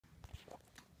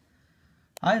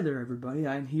Hi there everybody,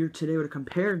 I'm here today with a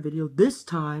comparison video, this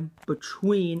time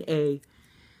between a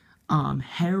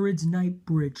Harrods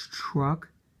Knightsbridge truck,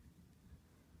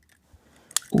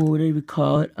 or what do we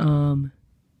call it, a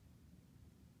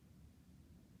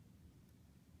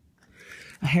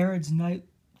Harrods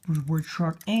Knightsbridge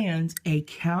truck and a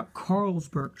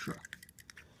Carlsberg truck.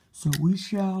 So we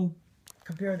shall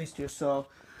compare these two. So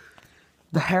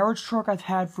the Harrods truck I've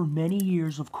had for many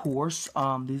years, of course.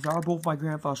 These are both my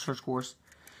grandfather's truck, of course.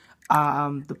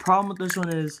 The problem with this one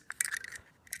is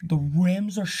the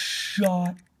rims are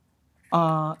shot.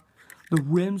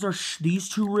 These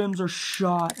two rims are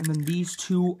shot, and then these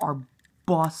two are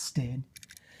busted.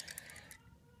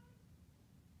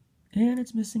 And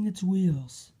it's missing its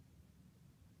wheels.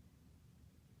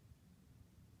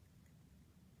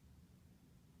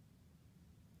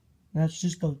 That's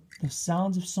just the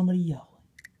sounds of somebody yelling.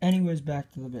 Anyways,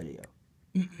 back to the video.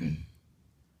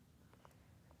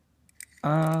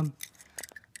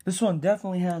 This one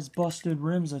definitely has busted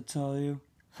rims, I tell you.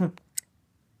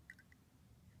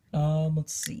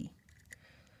 Let's see.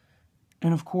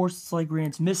 And of course, it's like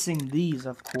it's missing these,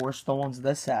 of course, the ones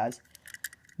this has.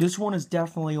 This one is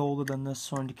definitely older than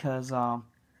this one because, I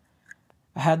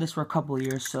had this for a couple of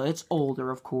years, so it's older,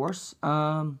 of course.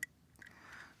 They're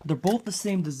both the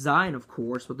same design, of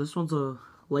course, but this one's a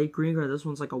light green car, this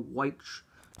one's like a white.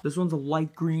 This one's a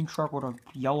light green truck with a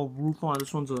yellow roof on it.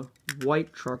 This one's a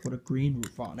white truck with a green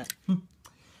roof on it.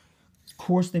 Of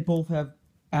course, they both have,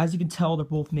 as you can tell, they're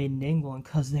both made in England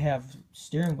because they have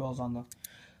steering wheels on the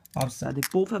outside. They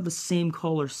both have the same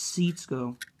color seats,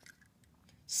 though.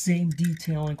 Same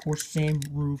detailing, of course, same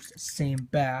roofs, same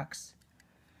backs.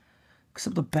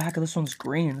 Except the back of this one's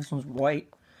green, this one's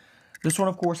white. This one,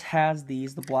 of course, has the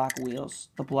black wheels.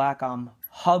 The black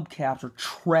hubcaps or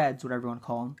treads, whatever you want to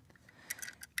call them.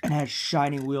 And has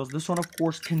shiny wheels. This one, of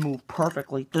course, can move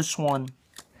perfectly. This one,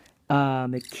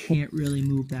 it can't really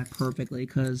move that perfectly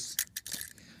because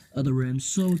of the rims.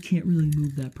 So it can't really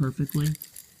move that perfectly.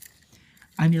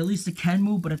 I mean, at least it can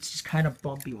move, but it's just kind of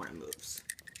bumpy when it moves.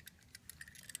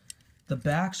 The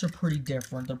backs are pretty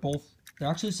different. They're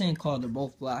actually the same color. They're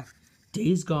both black.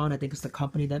 Days Gone, I think, is the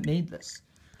company that made this.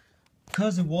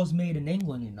 Because it was made in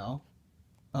England, you know.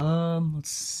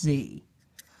 Let's see.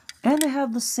 And they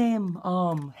have the same,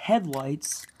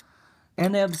 headlights.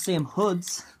 And they have the same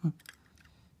hoods.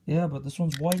 Yeah, but this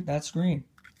one's white, that's green.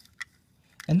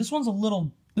 And this one's a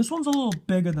little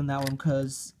bigger than that one,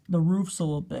 because the roof's a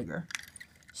little bigger.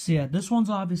 So yeah, this one's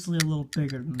obviously a little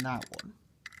bigger than that one.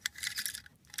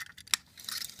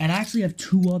 And I actually have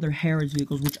two other Harrods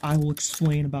vehicles, which I will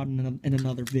explain about in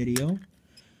another video.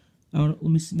 Let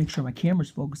me make sure my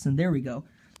camera's focusing. There we go.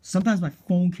 Sometimes my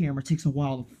phone camera takes a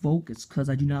while to focus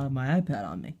because I do not have my iPad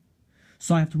on me.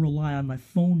 So I have to rely on my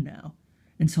phone now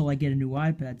until I get a new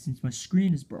iPad since my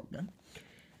screen is broken.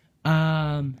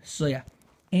 So yeah.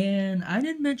 And I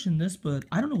didn't mention this, but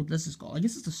I don't know what this is called. I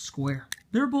guess it's a square.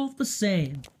 They're both the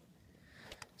same.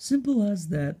 Simple as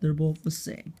that. They're both the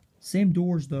same. Same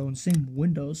doors, though, and same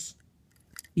windows.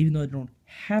 Even though they don't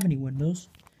have any windows.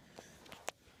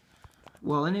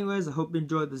 Well, anyways, I hope you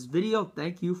enjoyed this video.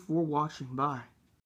 Thank you for watching. Bye.